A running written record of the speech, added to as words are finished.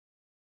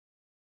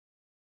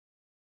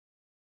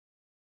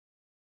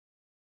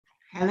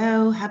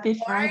Hello, happy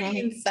Morning,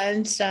 Friday.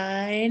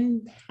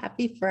 sunshine.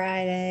 Happy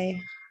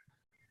Friday.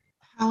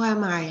 How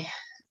am I?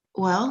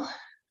 Well,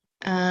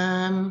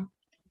 um,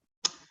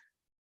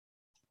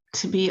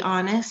 to be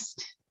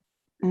honest,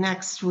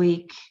 next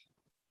week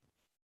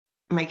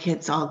my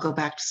kids all go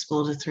back to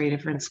school to three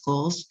different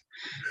schools.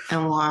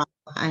 And while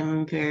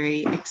I'm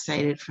very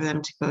excited for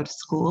them to go to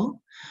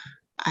school,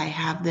 I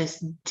have this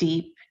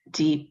deep,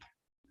 deep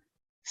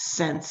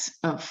sense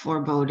of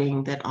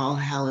foreboding that all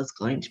hell is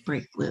going to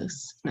break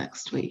loose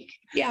next week.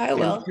 Yeah, I I'm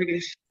will. pretty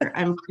sure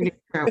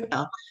it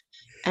will.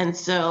 And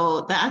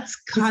so that's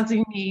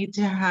causing me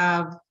to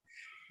have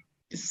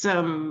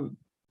some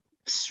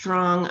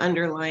strong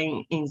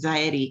underlying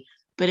anxiety,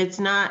 but it's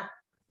not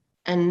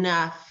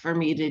enough for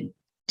me to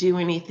do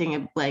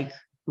anything like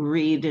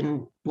read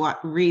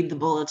the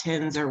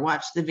bulletins or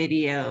watch the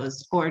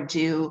videos or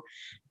do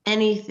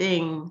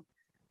anything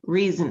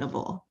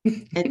reasonable.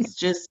 It's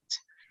just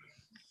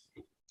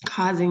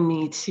causing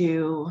me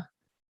to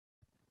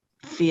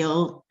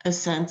feel a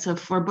sense of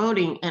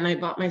foreboding. And I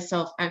bought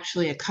myself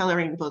actually a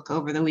coloring book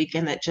over the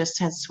weekend that just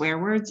has swear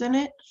words in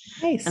it.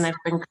 And Nice. I've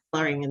been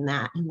coloring in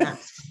that, and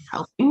that's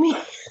helping me.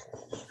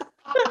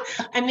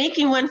 I'm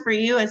making one for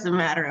you, as a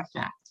matter of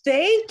fact.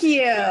 Thank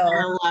You're you.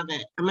 gonna love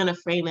it. I'm gonna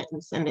frame it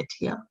and send it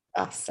to you.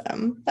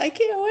 Awesome. I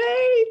can't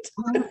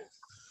wait.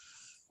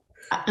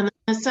 And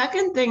the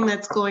second thing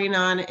that's going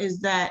on is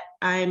that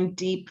I'm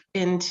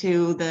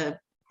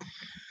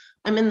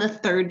in the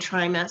third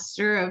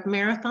trimester of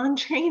marathon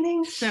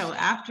training. So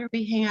after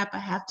we hang up, I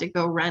have to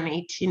go run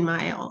 18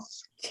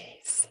 miles.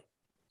 Jeez.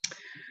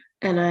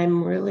 And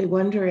I'm really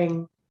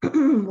wondering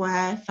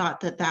why I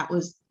thought that that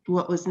was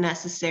what was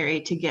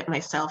necessary to get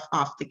myself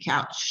off the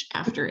couch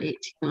after 18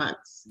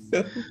 months.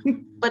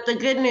 But the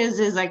good news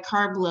is I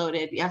carb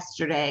loaded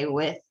yesterday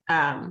with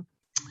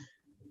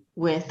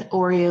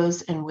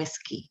Oreos and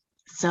whiskey.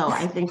 So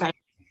I think I'm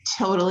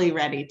totally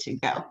ready to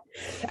go.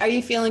 Are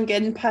you feeling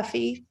good and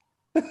puffy?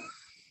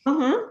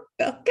 Mm-hmm.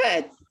 Oh,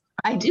 good.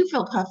 I do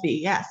feel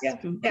puffy, yes. Yeah.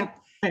 Yeah.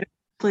 I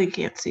really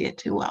can't see it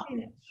too well.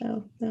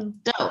 No, no.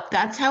 So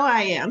that's how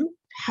I am.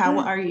 How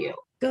Good. are you?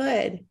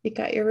 Good. You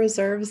got your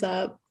reserves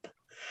up.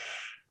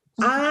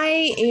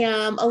 I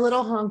am a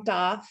little honked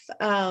off.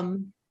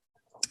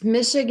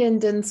 Michigan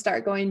didn't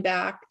start going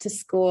back to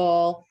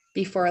school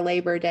before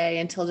Labor Day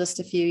until just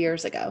a few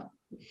years ago.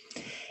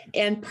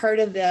 And part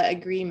of the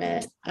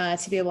agreement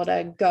to be able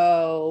to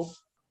go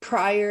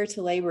prior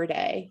to Labor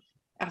Day,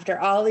 after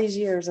all these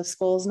years of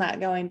schools not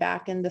going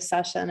back into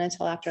session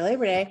until after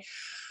Labor Day,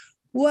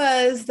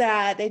 was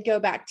that they'd go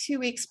back 2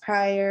 weeks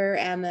prior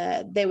and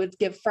they would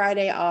give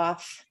Friday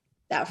off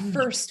that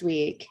first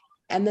week.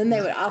 And then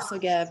they would also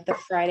give the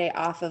Friday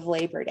off of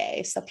Labor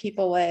Day. So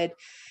people would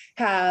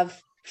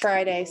have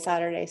Friday,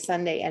 Saturday,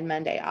 Sunday, and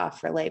Monday off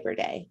for Labor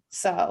Day.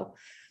 So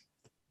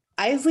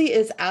Isley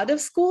is out of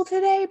school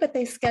today, but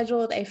they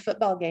scheduled a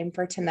football game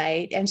for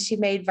tonight and she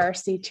made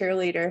varsity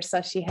cheerleader,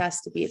 so she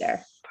has to be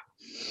there.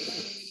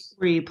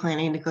 Were you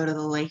planning to go to the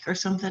lake or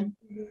something?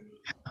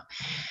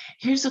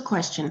 Here's a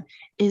question.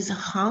 Is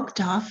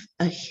honked off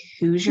a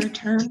Hoosier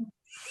term?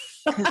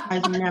 Because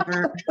I've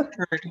never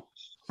heard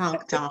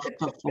honked off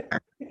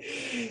before.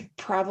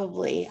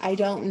 Probably. I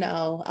don't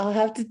know. I'll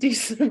have to do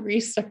some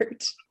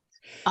research.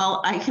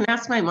 I can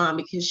ask my mom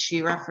because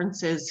she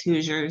references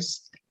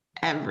Hoosiers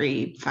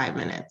every 5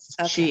 minutes.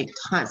 Okay. She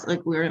constantly,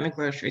 like we were in the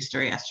grocery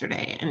store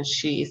yesterday and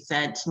she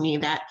said to me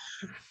that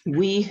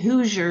we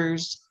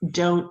Hoosiers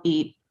don't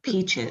eat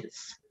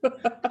peaches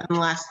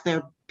unless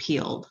they're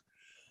peeled.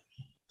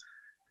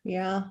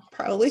 Yeah,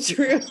 probably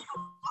true.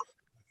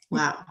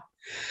 Wow.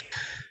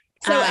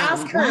 So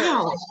ask her,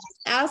 wow.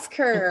 ask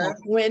her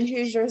when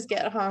Hoosiers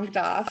get honked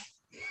off.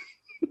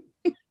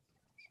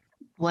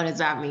 What does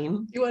that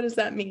mean? What does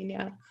that mean?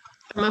 Yeah.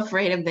 I'm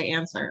afraid of the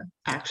answer,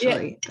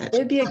 actually.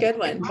 It'd be a good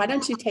one. Why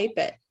don't you tape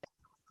it?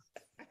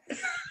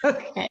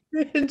 Okay.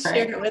 And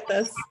share it with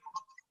us.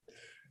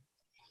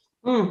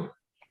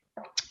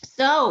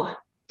 So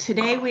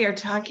today we are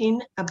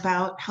talking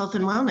about health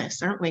and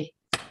wellness, aren't we?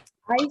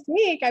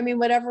 I mean,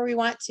 whatever we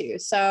want to.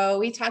 So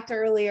we talked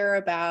earlier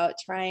about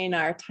trying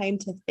our time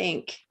to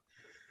think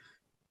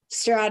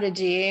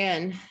strategy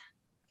and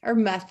our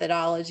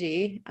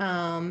methodology,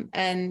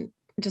 and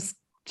just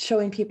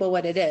showing people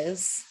what it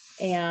is.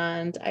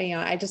 And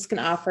I just can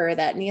offer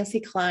that Nancy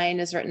Kline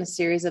has written a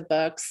series of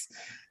books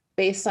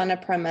based on a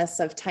premise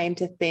of time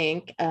to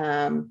think,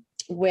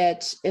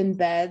 which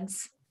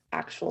embeds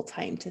actual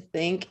time to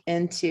think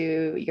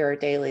into your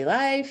daily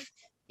life.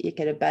 You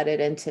can embed it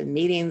into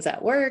meetings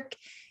at work.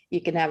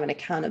 You can have an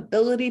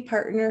accountability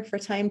partner for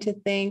time to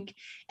think.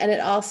 And it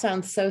all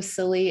sounds so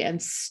silly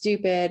and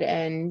stupid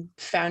and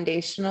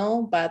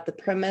foundational, but the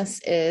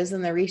premise is,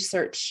 and the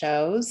research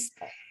shows,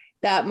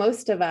 that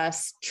most of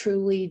us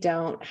truly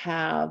don't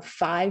have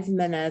 5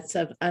 minutes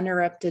of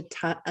uninterrupted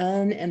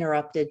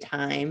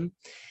time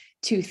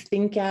to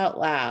think out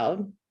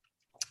loud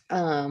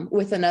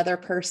with another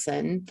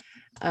person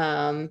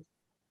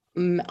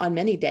on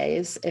many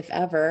days, if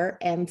ever.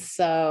 And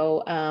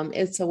so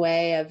it's a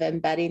way of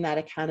embedding that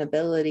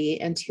accountability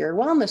into your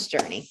wellness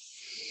journey.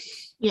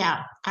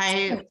 Yeah,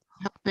 I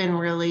have been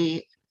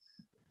really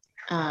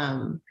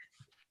helped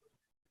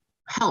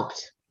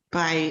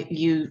by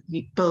you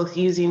both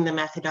using the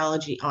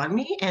methodology on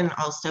me and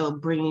also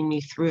bringing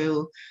me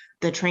through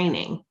the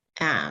training.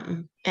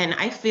 And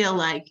I feel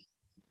like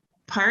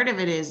part of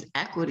it is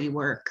equity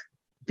work,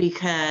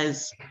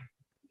 because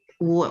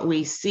what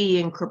we see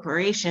in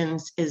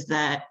corporations is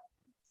that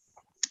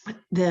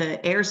the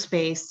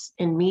airspace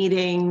in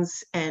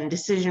meetings and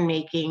decision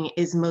making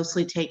is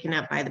mostly taken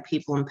up by the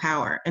people in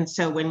power. And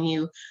so when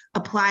you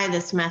apply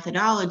this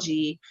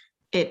methodology,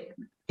 it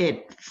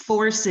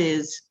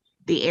forces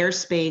the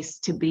airspace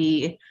to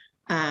be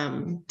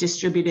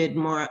distributed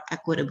more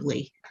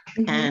equitably.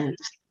 Mm-hmm. And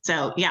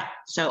so, yeah,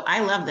 so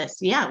I love this.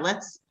 Yeah,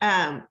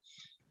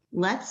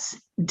 let's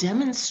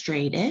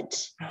demonstrate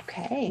it.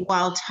 Okay.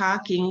 While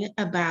talking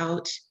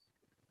about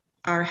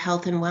our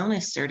health and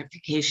wellness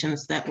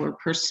certifications that we're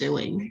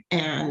pursuing.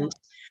 And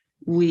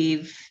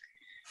we've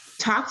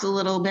talked a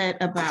little bit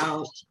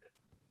about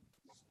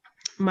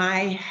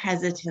my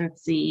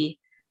hesitancy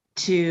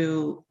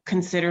to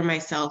consider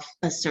myself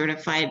a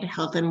certified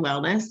health and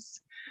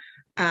wellness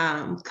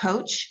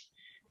coach,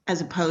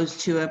 as opposed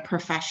to a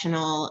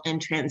professional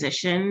and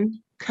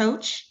transition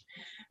coach.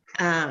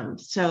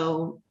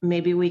 So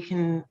maybe we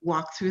can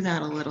walk through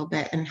that a little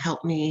bit and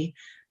help me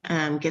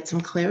get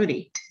some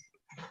clarity.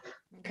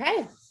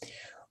 Okay.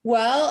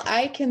 Well,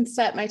 I can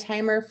set my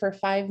timer for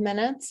 5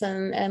 minutes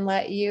and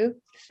let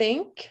you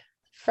think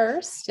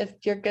first, if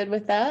you're good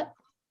with that.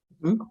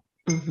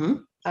 Mm-hmm.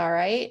 All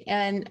right.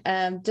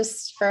 And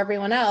just for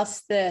everyone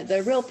else,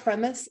 the real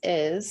premise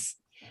is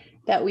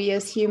that we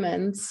as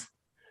humans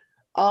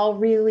all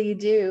really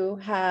do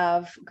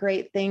have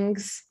great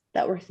things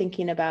that we're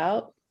thinking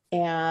about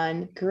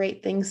and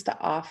great things to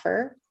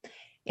offer.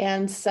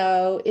 And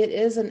so it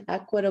is an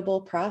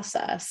equitable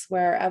process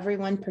where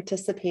everyone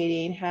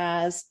participating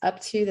has up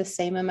to the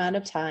same amount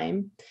of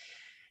time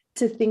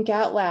to think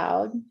out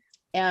loud.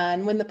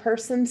 And when the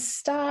person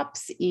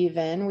stops,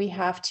 even, we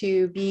have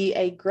to be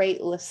a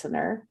great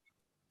listener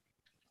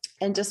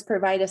and just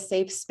provide a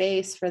safe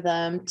space for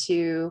them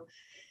to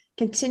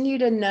continue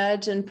to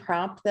nudge and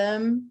prompt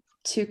them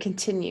to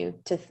continue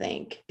to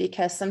think,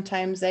 because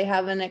sometimes they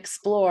haven't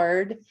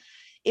explored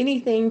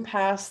anything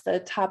past the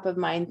top of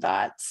mind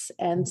thoughts.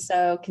 And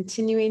so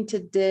continuing to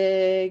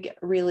dig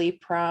really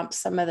prompts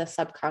some of the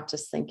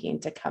subconscious thinking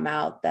to come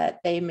out that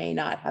they may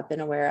not have been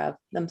aware of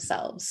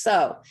themselves.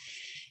 So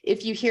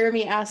if you hear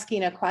me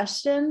asking a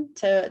question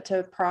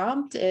to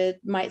prompt, it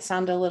might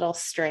sound a little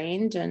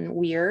strange and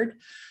weird,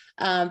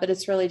 but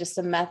it's really just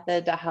a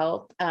method to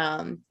help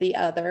the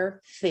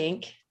other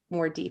think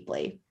more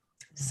deeply.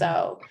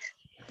 So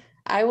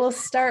I will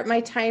start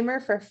my timer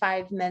for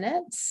 5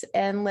 minutes.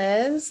 And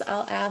Liz,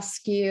 I'll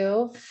ask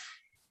you,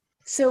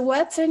 so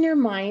what's in your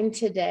mind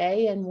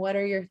today and what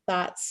are your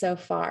thoughts so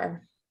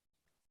far?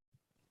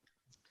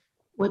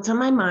 What's on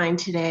my mind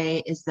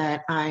today is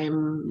that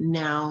I'm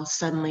now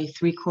suddenly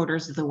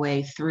 3/4 of the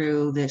way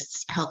through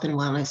this health and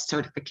wellness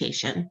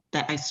certification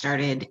that I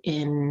started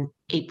in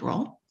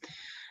April.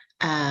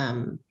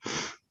 And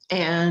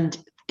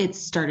it's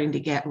starting to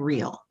get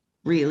real,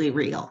 really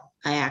real.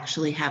 I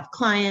actually have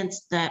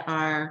clients that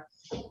are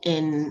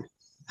in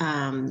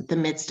the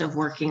midst of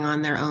working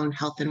on their own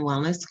health and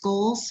wellness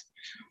goals.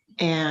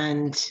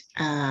 And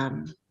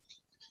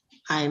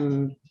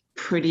I'm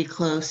pretty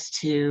close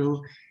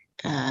to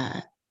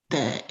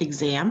the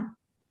exam,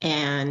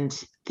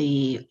 and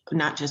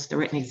not just the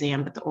written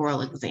exam, but the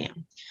oral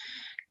exam.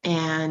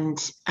 And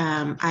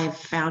I've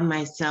found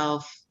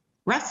myself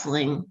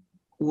wrestling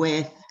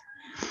with,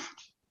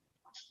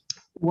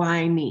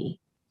 why me?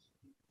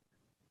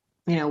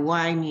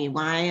 Why me?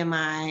 Why am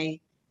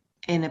I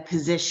in a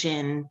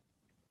position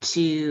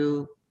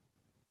to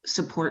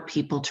support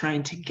people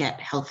trying to get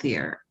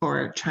healthier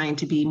or trying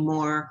to be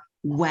more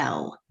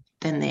well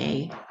than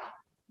they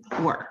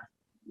were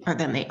or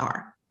than they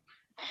are?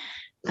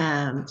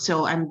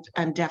 So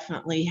I'm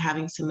definitely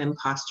having some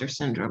imposter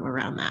syndrome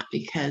around that,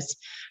 because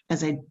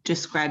as I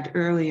described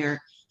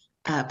earlier,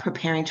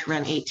 preparing to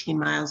run 18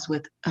 miles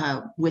with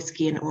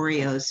whiskey and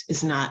Oreos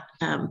is not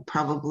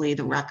probably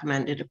the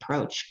recommended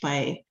approach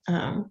by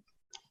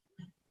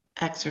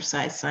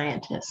exercise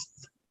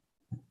scientists.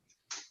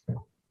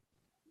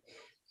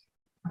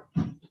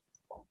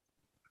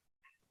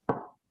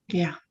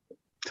 Yeah,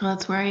 so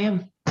that's where I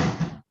am.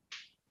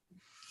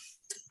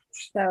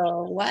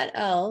 So what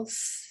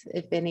else,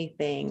 if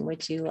anything,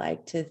 would you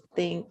like to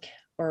think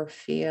or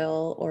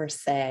feel or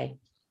say?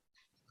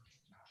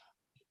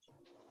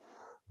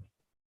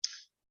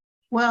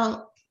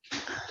 Well,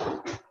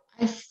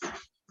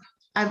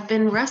 I've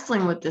been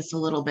wrestling with this a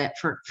little bit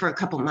for a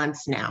couple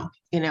months now,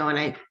 and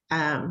I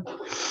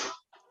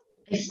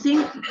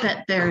think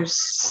that there's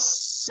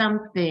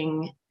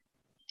something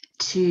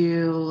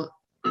to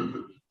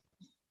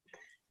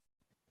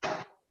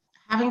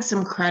having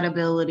some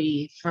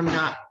credibility from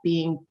not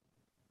being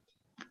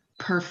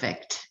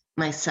perfect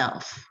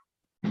myself.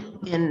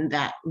 in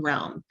that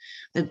realm.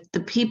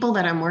 The people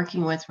that I'm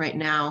working with right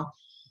now,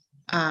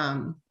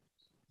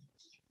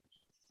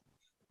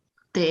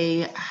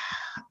 they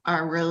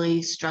are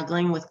really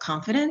struggling with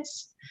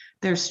confidence.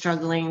 They're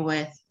struggling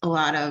with a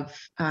lot of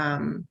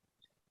kind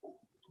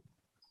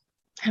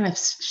of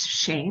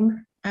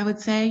shame, I would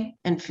say,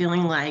 and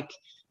feeling like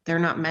they're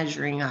not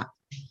measuring up.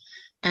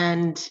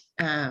 And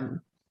I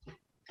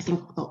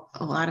think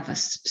a lot of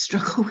us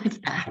struggle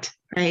with that,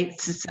 right?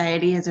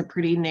 Society has a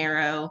pretty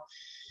narrow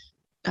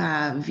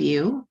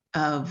view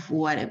of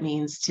what it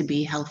means to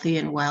be healthy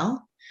and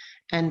well.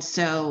 And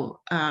so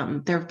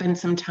there have been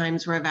some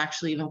times where I've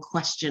actually even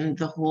questioned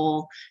the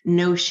whole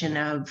notion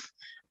of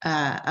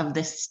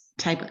this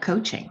type of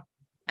coaching,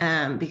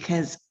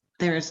 because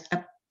there's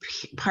a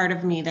part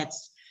of me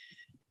that's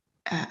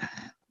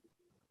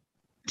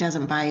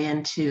doesn't buy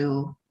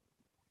into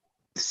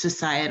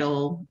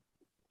societal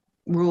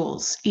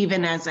rules,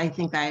 even as I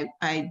think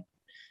I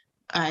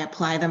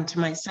apply them to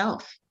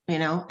myself,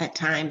 at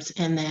times,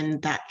 and then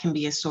that can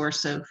be a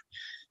source of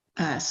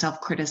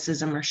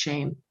self-criticism or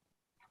shame.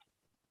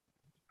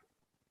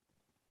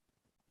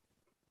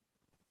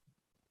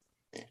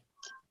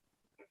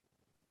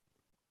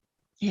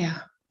 Yeah.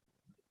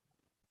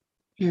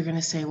 You're going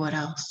to say what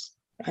else?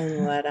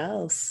 And what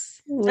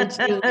else would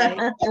you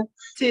like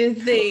to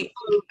think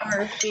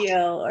or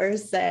feel or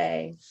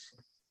say?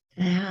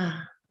 Yeah.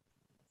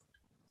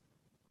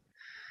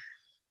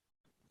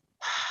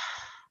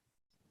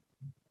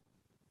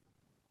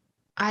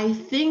 I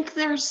think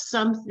there's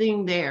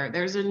something there.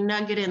 There's a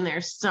nugget in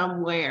there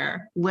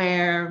somewhere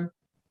where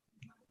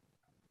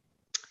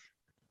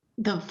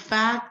the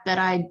fact that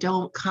I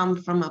don't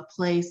come from a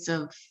place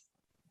of,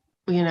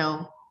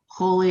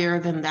 holier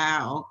than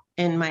thou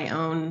in my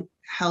own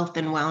health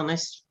and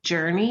wellness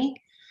journey,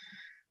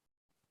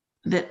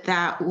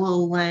 that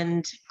will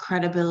lend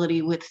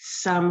credibility with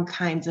some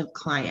kinds of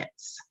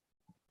clients,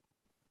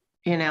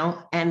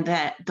 and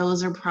that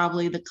those are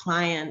probably the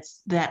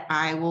clients that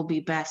I will be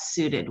best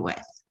suited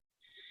with.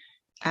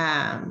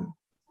 And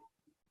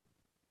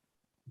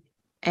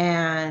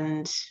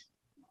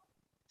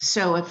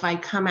so if I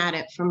come at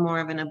it from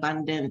more of an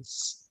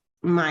abundance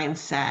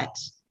mindset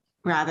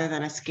rather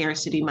than a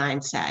scarcity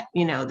mindset,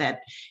 that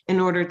in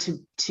order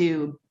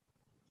to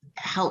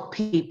help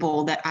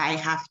people, that I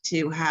have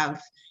to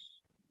have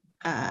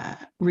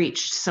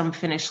reached some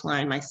finish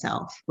line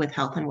myself with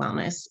health and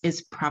wellness,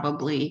 is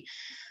probably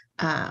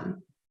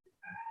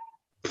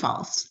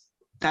false.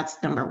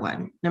 That's number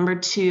one. Number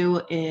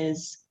two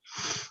is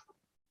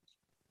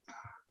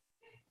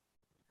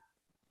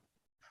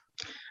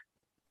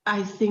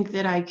I think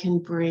that I can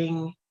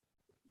bring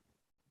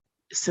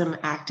some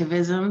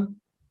activism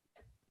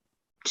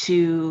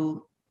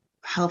to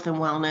health and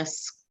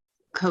wellness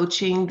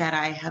coaching that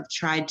I have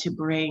tried to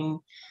bring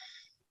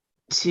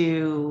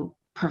to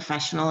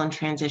professional and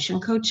transition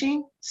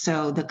coaching.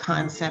 So the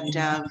concept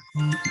of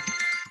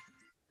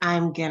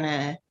I'm going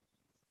to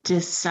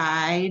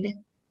decide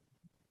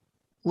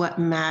what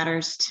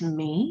matters to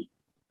me.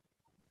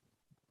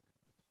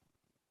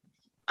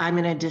 I'm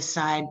going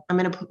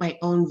to put my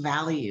own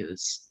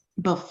values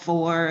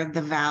before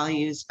the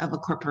values of a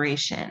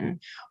corporation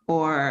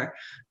or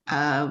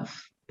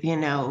of,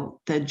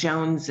 the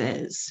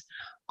Joneses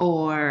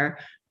or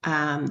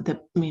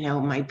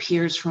my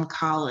peers from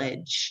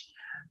college,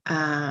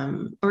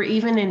 or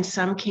even in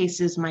some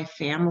cases, my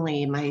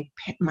family,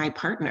 my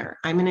partner.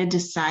 I'm going to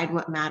decide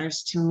what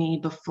matters to me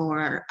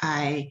before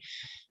I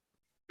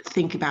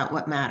think about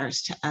what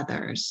matters to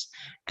others.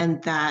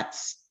 And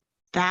that's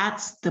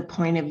the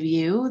point of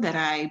view that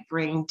I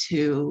bring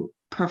to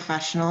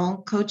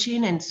professional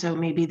coaching. And so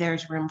maybe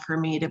there's room for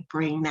me to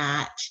bring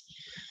that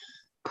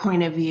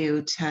point of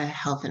view to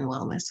health and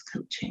wellness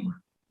coaching.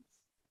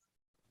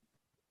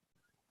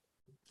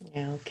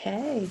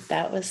 Okay,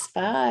 that was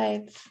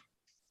 5.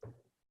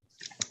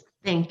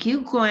 Thank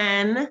you,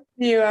 Gwen.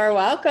 You are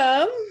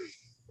welcome.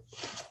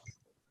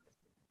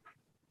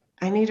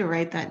 I need to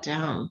write that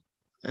down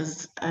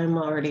because I'm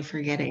already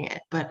forgetting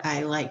it, but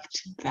I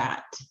liked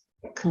that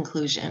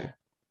conclusion.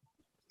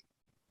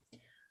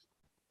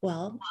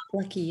 Well,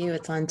 lucky you,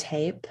 it's on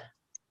tape.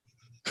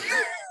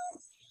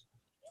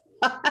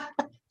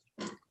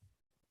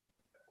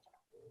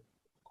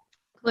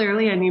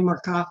 Clearly, I need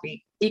more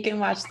coffee. You can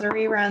watch the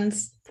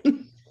reruns.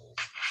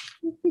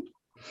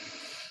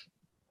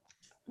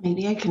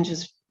 Maybe I can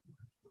just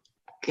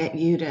get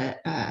you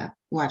to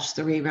watch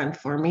the rerun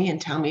for me and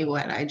tell me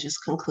what I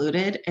just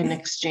concluded in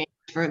exchange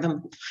for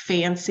the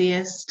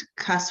fanciest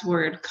cuss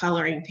word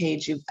coloring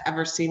page you've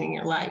ever seen in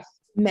your life.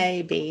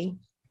 Maybe.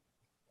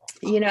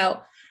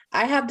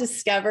 I have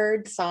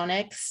discovered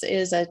Sonics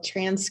is a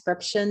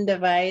transcription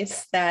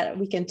device that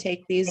we can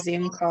take these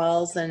Zoom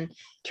calls and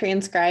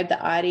transcribe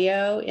the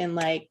audio in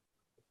like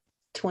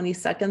 20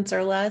 seconds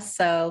or less.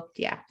 So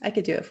yeah, I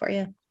could do it for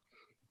you.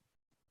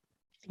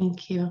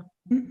 Thank you.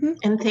 Mm-hmm.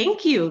 And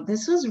thank you.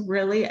 This was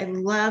really, I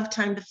love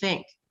time to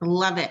think. I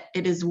love it.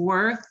 It is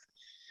worth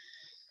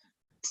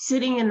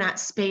sitting in that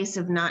space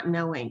of not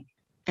knowing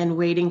and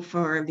waiting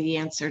for the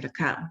answer to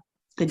come,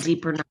 the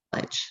deeper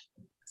knowledge.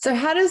 So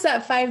how does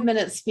that 5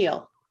 minutes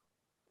feel?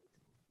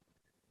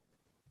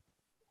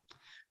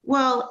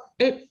 Well,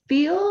 it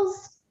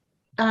feels,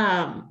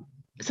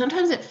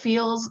 sometimes it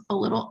feels a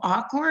little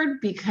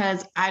awkward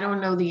because I don't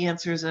know the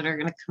answers that are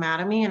going to come out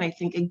of me. And I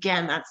think,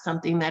 again, that's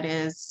something that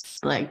is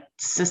like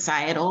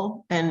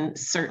societal, and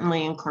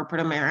certainly in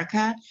corporate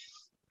America,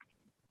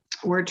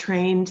 we're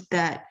trained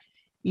that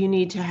you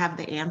need to have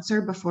the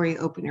answer before you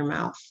open your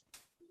mouth.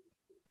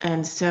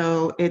 And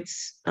so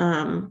it's,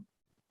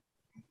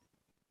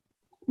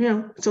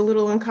 it's a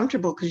little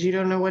uncomfortable because you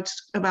don't know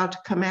what's about to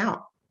come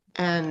out.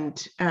 And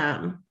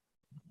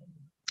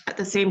at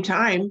the same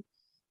time,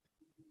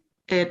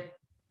 it's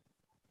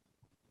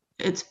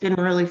been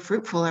really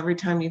fruitful every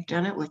time you've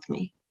done it with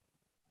me.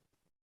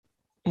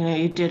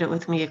 You did it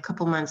with me a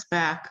couple months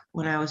back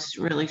when I was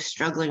really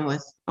struggling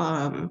with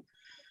the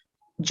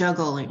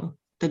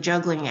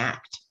juggling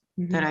act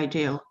that I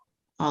do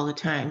all the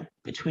time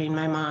between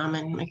my mom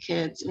and my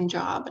kids and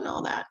job and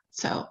all that.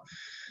 So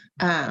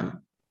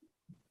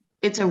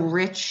it's a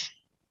rich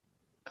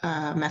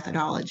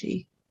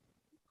methodology,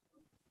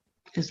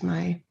 is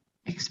my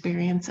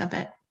experience of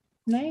it.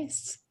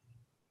 Nice.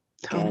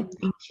 So, Good.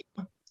 thank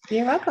you.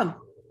 You're welcome.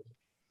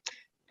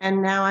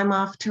 And now I'm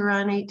off to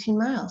run 18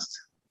 miles,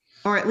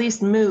 or at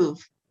least move,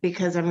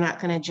 because I'm not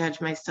going to judge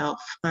myself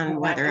on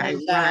whether I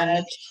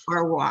run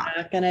or walk.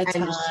 Not gonna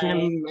I'm just going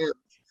time. to move.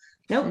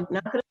 Nope,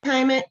 not going to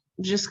time it.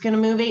 Just going to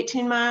move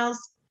 18 miles.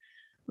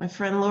 My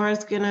friend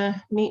Laura's going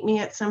to meet me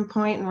at some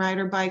point and ride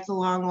her bike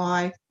along while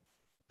I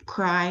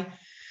cry.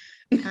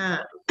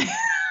 That's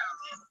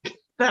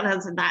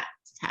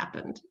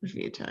happened a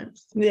few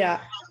times.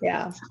 Yeah.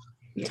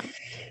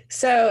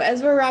 So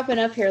as we're wrapping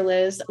up here,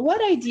 Liz,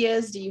 what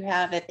ideas do you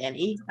have, if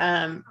any,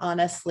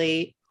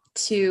 honestly,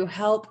 to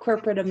help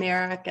corporate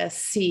America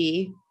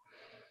see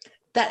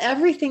that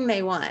everything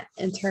they want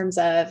in terms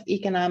of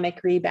economic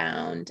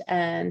rebound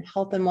and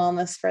health and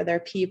wellness for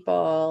their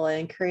people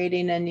and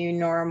creating a new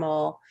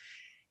normal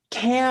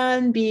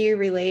can be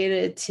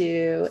related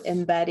to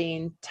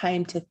embedding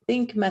time to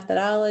think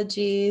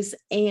methodologies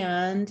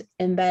and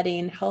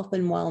embedding health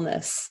and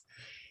wellness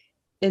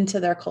into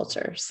their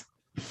cultures?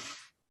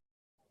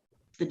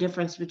 The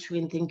difference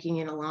between thinking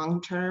in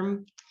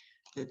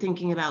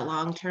thinking about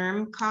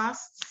long-term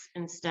costs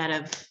instead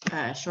of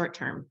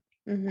short-term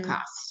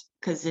costs,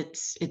 because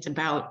it's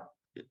about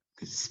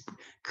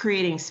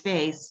creating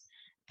space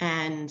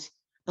and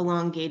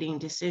elongating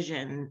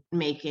decision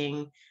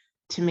making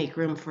to make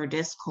room for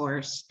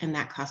discourse, and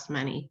that costs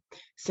money.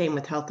 Same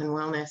with health and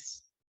wellness.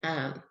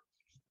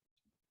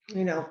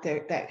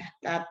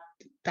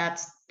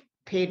 That's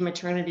paid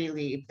maternity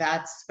leave.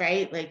 That's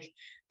right. Like,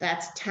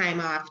 that's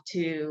time off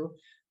to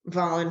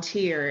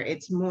volunteer.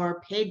 It's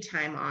more paid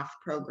time off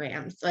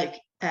programs like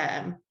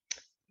PTO.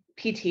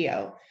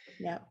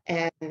 Yeah.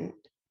 And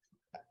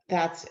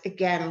that's,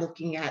 again,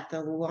 looking at the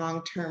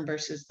long-term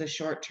versus the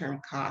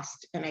short-term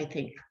cost. And I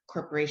think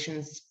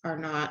corporations are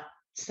not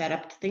set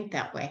up to think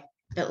that way.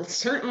 It's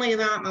certainly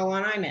not the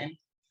one I'm in.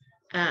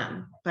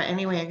 But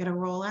anyway, I got to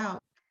roll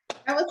out.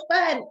 That was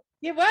fun.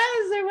 It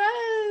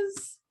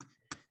was.